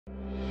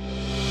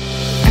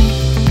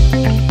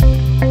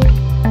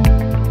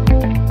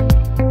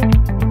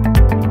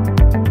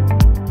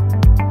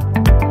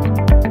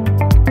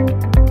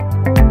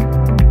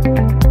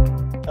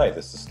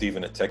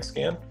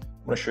Tekscan.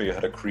 I'm going to show you how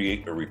to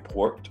create a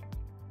report.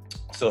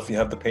 So if you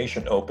have the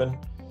patient open,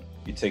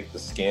 you take the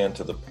scan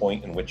to the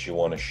point in which you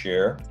want to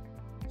share.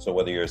 So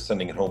whether you're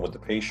sending it home with the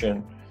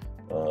patient,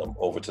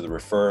 over to the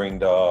referring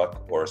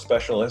doc or a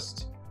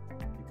specialist,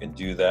 you can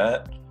do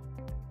that.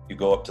 You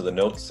go up to the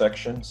notes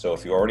section. So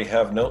if you already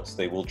have notes,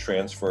 they will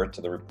transfer it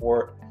to the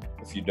report.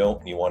 If you don't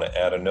and you want to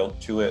add a note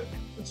to it,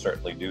 you can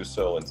certainly do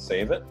so and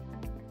save it.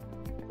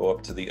 Go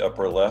up to the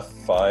upper left,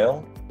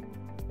 File,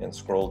 and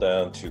scroll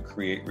down to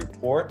Create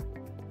Report.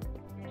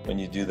 When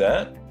you do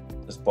that,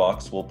 this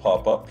box will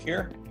pop up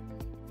here,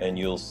 and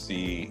you'll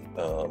see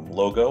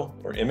logo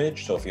or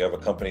image. So if you have a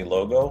company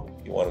logo,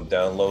 you want to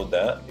download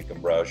that, you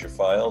can browse your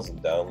files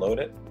and download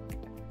it.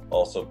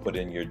 Also put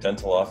in your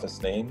dental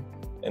office name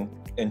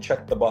and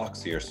check the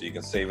box here so you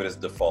can save it as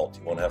default.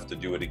 You won't have to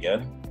do it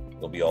again.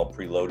 It'll be all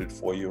preloaded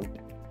for you.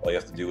 All you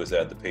have to do is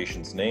add the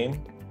patient's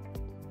name.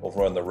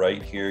 Over on the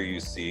right here, you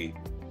see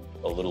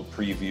a little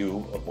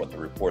preview of what the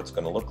report's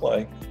going to look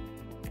like.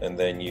 And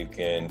then you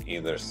can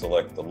either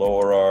select the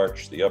lower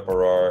arch, the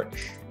upper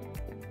arch.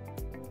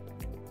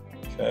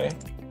 Okay.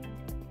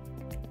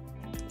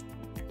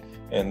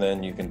 And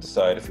then you can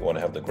decide if you want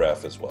to have the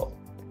graph as well.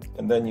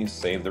 And then you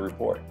save the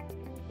report.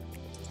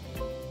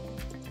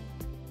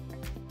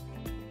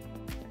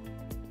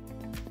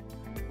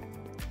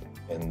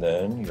 And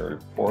then your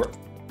report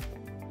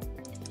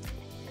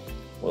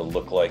will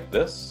look like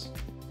this.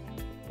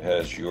 It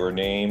has your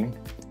name,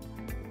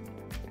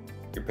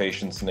 your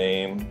patient's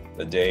name,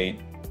 the date,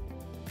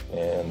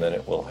 and then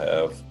it will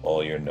have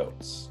all your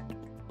notes.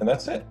 And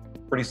that's it.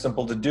 Pretty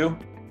simple to do.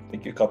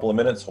 Take you a couple of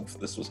minutes. Hope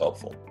this was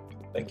helpful.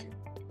 Thank you.